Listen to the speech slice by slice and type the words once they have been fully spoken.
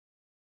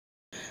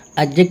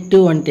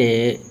Adjective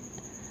అంటే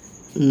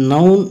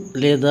noun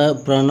లేదా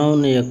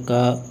pronoun యొక్క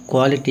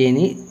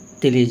క్వాలిటీని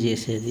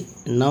తెలియజేసేది.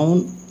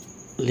 నౌన్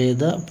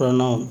లేదా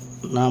ప్రొనౌన్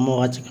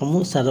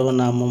నామవాచకము,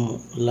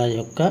 సర్వనామముల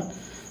యొక్క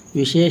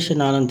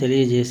విశేషణాలను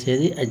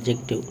తెలియజేసేది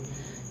అడ్జెక్టివ్.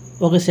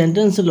 ఒక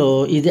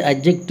సెంటెన్స్లో ఇది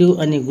అడ్జెక్టివ్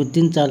అని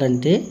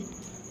గుర్తించాలంటే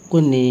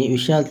కొన్ని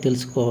విషయాలు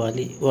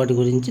తెలుసుకోవాలి. వాటి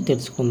గురించి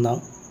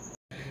తెలుసుకుందాం.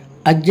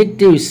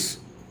 అడ్జెక్టివ్స్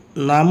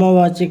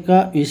నామవాచక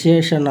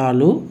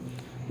విశేషణాలు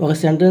ఒక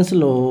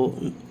సెంటెన్స్లో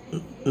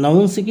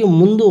నౌన్స్కి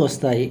ముందు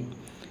వస్తాయి.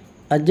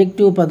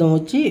 అడ్జెక్టివ్ పదం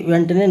వచ్చి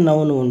వెంటనే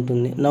నౌన్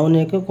ఉంటుంది. నౌన్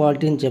యొక్క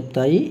క్వాలిటీని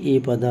చెప్తాయి ఈ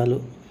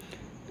పదాలు.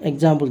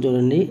 ఎగ్జాంపుల్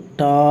చూడండి.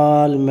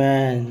 Tall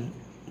man.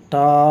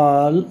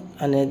 టాల్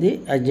అనేది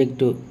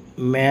అడ్జెక్టివ్,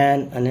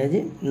 మ్యాన్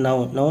అనేది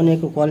నౌన్. నౌన్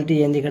యొక్క క్వాలిటీ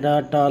ఏంది?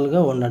 ఇక్కడ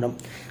టాల్గా ఉండడం.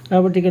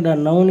 కాబట్టి ఇక్కడ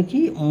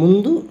నౌన్కి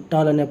ముందు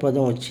టాల్ అనే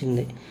పదం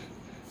వచ్చింది.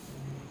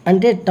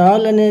 అంటే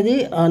టాల్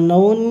అనేది ఆ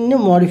నౌన్ని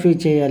మోడిఫై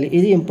చేయాలి.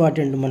 ఇది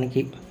ఇంపార్టెంట్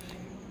మనకి.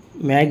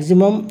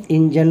 మ్యాక్సిమం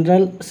ఇన్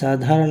జనరల్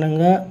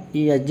సాధారణంగా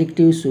ఈ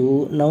అడ్జెక్టివ్స్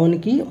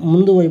నౌన్కి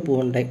ముందు వైపు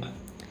ఉంటాయి.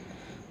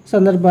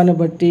 సందర్భాన్ని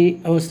బట్టి,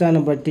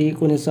 అవసరాన్ని బట్టి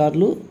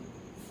కొన్నిసార్లు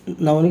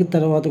నౌన్కి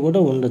తర్వాత కూడా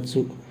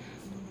ఉండొచ్చు.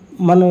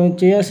 మనం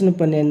చేయాల్సిన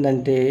పని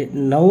ఏంటంటే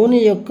నౌన్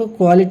యొక్క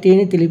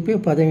క్వాలిటీని తెలిపే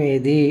పదం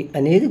ఏది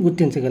అనేది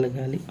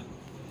గుర్తించగలగాలి.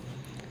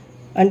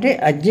 అంటే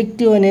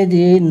అడ్జెక్టివ్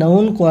అనేది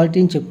నౌన్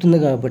క్వాలిటీని చెప్తుంది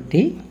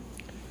కాబట్టి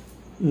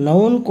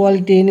నౌన్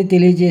క్వాలిటీని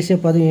తెలియజేసే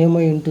పదం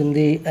ఏమై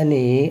ఉంటుంది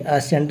అని ఆ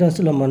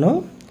సెంటెన్స్లో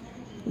మనం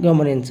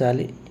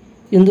గమనించాలి.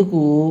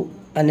 ఇందుకు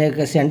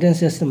అనేక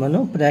సెంటెన్సెస్ని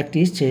మనం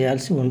ప్రాక్టీస్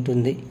చేయాల్సి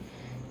ఉంటుంది.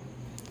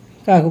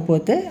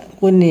 కాకపోతే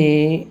కొన్ని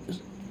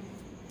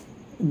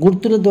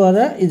గుర్తుల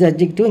ద్వారా ఇది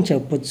అడ్జెక్టివ్ అని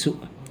చెప్పచ్చు.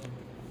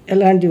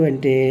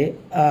 ఎలాంటివంటే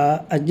ఆ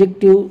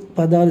అడ్జెక్టివ్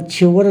పదాల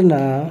చివరన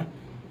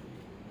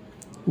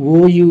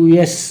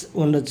OUS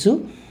ఉండొచ్చు,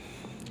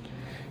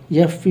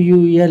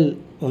 FUL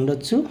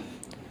ఉండొచ్చు,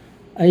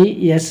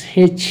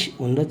 ISH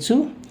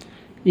ఉండొచ్చు,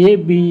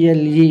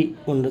 ABLE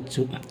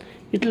ఉండొచ్చు.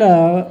 ఇట్లా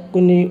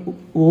కొన్ని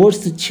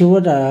వర్డ్స్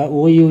చివర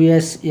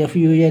OUS,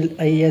 FUL,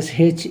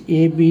 ISH,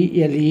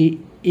 ABLE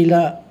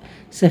ఇలా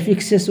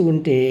సఫిక్సెస్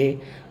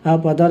ఉంటే ఆ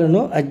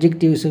పదాలను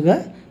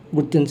అడ్జెక్టివ్స్గా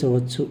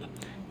గుర్తించవచ్చు.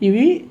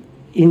 ఇవి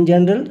ఇన్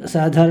జనరల్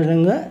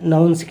సాధారణంగా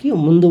నౌన్స్కి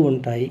ముందు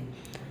ఉంటాయి.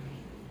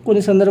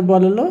 కొన్ని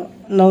సందర్భాలలో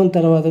నౌన్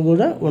తర్వాత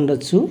కూడా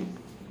ఉండొచ్చు.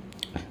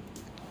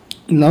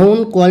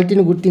 నౌన్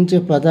క్వాలిటీని గుర్తించే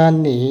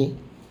పదాన్ని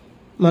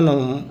మనం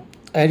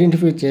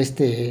ఐడెంటిఫై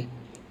చేస్తే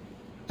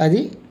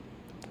అది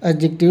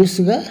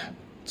అడ్జెక్టివ్స్గా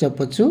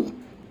చెప్పచ్చు.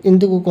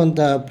 ఇందుకు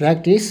కొంత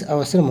ప్రాక్టీస్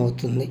అవసరం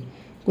అవుతుంది.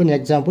 కొన్ని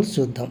ఎగ్జాంపుల్స్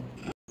చూద్దాం.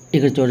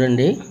 ఇక్కడ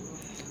చూడండి.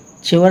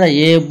 చివర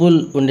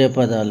ఏబుల్ ఉండే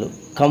పదాలు.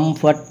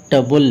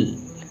 Comfortable.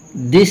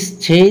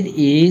 This chair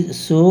is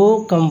so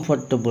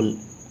comfortable.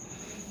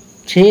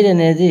 Chair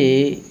అనేది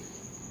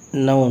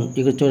నౌన్.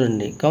 ఇక్కడ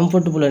చూడండి.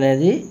 కంఫర్టబుల్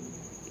అనేది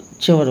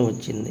చివర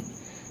వచ్చింది.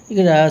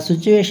 ఇక్కడ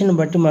సిచ్యువేషన్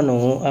బట్టి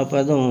మనం ఆ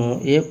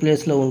పదం ఏ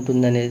ప్లేస్లో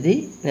ఉంటుంది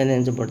అనేది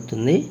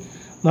నిర్ణయించబడుతుంది.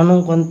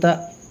 మనం కొంత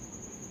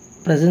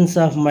ప్రెజెన్స్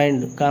ఆఫ్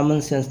మైండ్,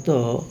 కామన్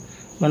సెన్స్తో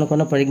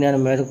మనకున్న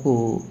పరిజ్ఞానం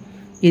మేరకు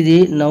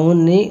ఇది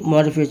నౌన్ని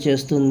మోడిఫై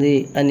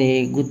చేస్తుంది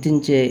అని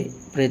గుర్తించే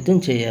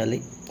ప్రయత్నం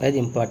చేయాలి. అది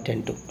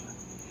ఇంపార్టెంట్.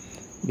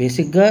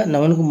 బేసిక్గా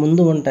నౌన్కు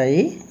ముందు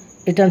ఉంటాయి.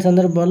 ఇట్లాంటి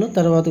సందర్భాల్లో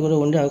తర్వాత కూడా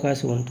ఉండే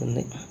అవకాశం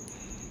ఉంటుంది.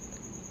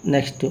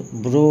 నెక్స్ట్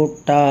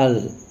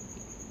బ్రూటాల్.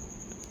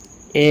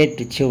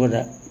 ఎయిట్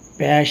చివర.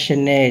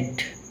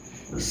 Passionate.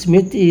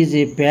 Smith is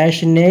a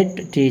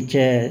passionate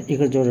teacher.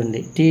 ఇక్కడ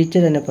చూడండి.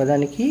 టీచర్ అనే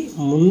పదానికి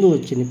ముందు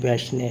వచ్చింది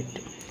ప్యాషనేట్.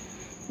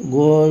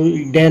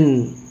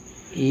 గోల్డెన్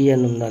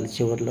అని ఉండాలి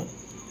చివరిలో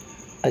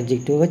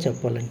అడ్జెక్టివ్గా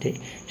చెప్పాలంటే.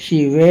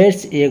 She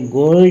wears a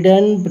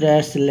golden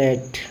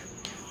bracelet.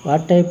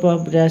 What type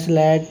of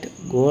bracelet?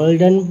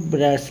 Golden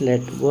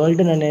bracelet.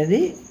 Golden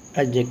అనేది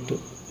అడ్జెక్టివ్.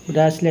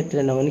 బ్రాస్లెట్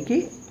అనే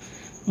నౌన్కి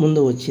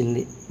ముందు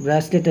వచ్చింది.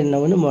 బ్రాస్లెట్ అనే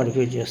నౌన్ని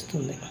మోడిఫై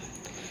చేస్తుంది.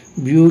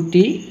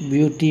 Beauty.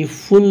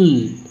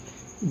 Beautiful.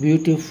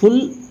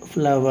 Beautiful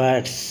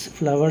flowers.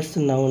 Flowers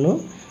noun,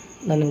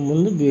 దానికి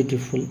ముందు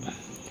beautiful.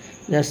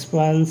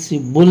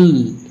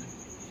 Responsible.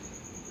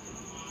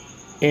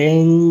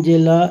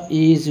 Angela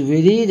is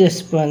very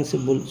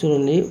responsible.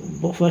 చూడండి,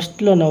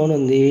 ఫస్ట్లో నౌన్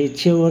ఉంది,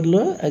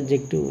 చివరిలో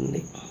అడ్జెక్టివ్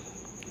ఉంది.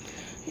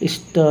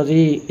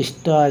 హిస్టరీ.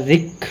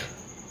 హిస్టారిక్.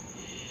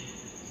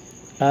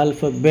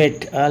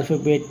 ఆల్ఫబెట్.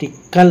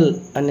 ఆల్ఫబెటికల్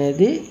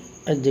అనేది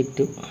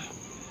అడ్జెక్టివ్.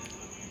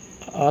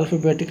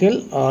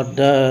 Alphabetical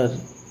order.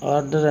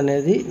 ఆర్డర్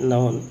అనేది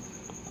నౌన్.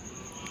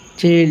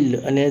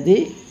 చైల్డ్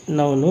అనేది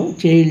నౌను.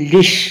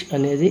 చైల్డిష్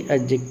అనేది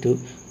adjective.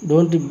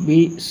 Don't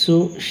be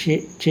so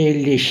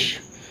childish.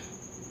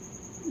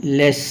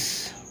 Less.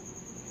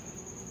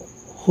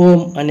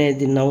 Home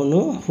అనేది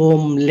noun.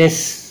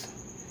 Homeless.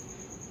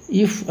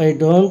 If I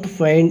don't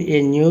find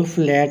a new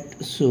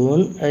flat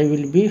soon I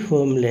will be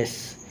homeless.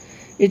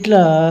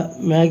 ఇట్లా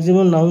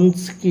maximum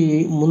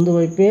నౌన్స్కి ముందు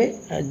వైపే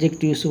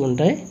adjectives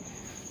ఉంటాయి.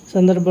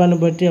 సందర్భాన్ని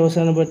బట్టి,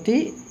 అవసరాన్ని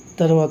బట్టి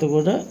తర్వాత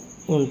కూడా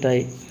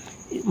ఉంటాయి.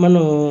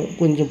 మనం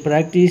కొంచెం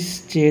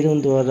ప్రాక్టీస్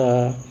చేయడం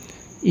ద్వారా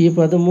ఈ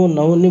పదము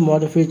నౌన్ని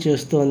మోడిఫై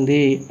చేస్తోంది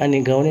అని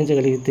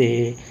గమనించగలిగితే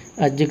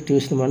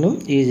అడ్జెక్టివ్స్ని మనం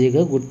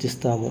ఈజీగా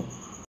గుర్తిస్తాము.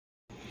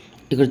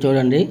 ఇక్కడ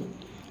చూడండి,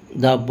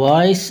 the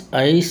boys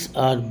eyes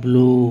or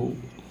blue.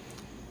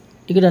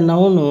 ఇక్కడ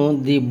నౌను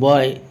ది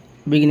బాయ్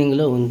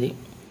బిగినింగ్లో ఉంది.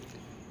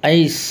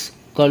 ఐస్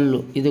కళ్ళు,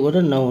 ఇది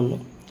కూడా నౌను.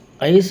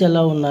 ఐస్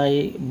ఎలా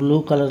ఉన్నాయి? బ్లూ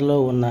కలర్లో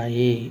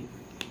ఉన్నాయి.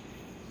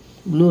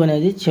 బ్లూ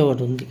అనేది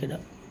చివరి ఉంది ఇక్కడ.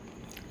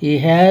 ఈ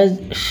has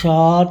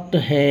short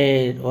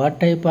hair. What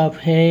type of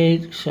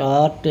hair?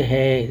 Short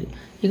hair.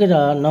 ఇక్కడ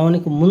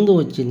నౌన్కి ముందు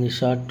వచ్చింది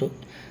షార్ట్,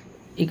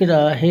 ఇక్కడ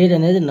హెయిర్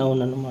అనేది నౌన్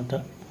అన్నమాట.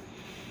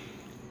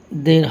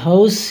 Their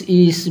house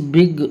is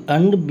big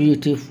and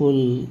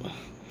beautiful.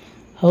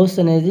 House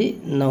అనేది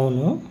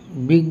నౌను,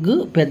 బిగ్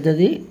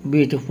పెద్దది,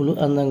 బ్యూటిఫుల్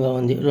అందంగా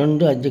ఉంది.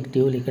 రెండు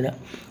అడ్జెక్టివ్లు ఇక్కడ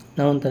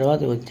నౌన్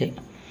తర్వాత వచ్చాయి.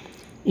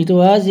 It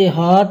was a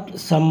hot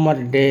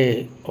summer day.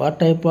 What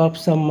type of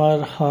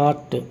summer?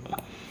 Hot.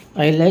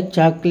 I like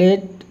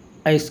chocolate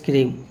ice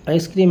cream.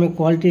 Ice cream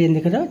quality ఏంది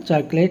ఇక్కడ?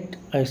 Chocolate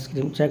ice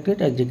cream.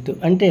 Chocolate adjective.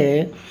 అంటే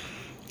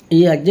ఈ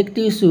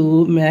అడ్జెక్టివ్స్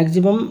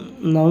మ్యాక్సిమం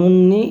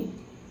నౌన్ని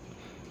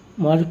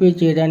మాడిఫై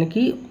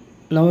చేయడానికి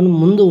నౌన్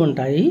ముందు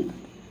ఉంటాయి,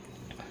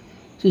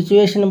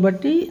 సిచ్యువేషన్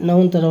బట్టి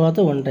నౌన్ తర్వాత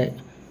ఉంటాయి.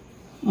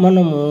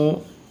 మనము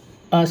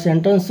ఆ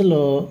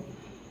సెంటెన్స్లో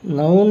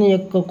నౌన్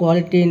యొక్క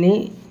క్వాలిటీని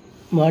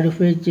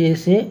మాడిఫై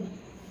చేసే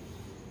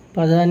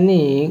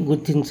పదాన్ని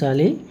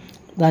గుర్తించాలి.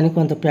 దానికి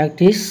కొంత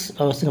ప్రాక్టీస్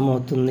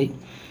అవసరమవుతుంది.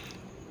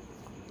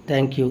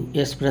 Thank you.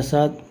 Yes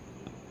Prasad,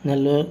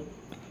 Nellore.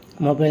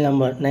 Mobile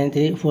number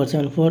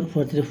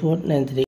 9347443493.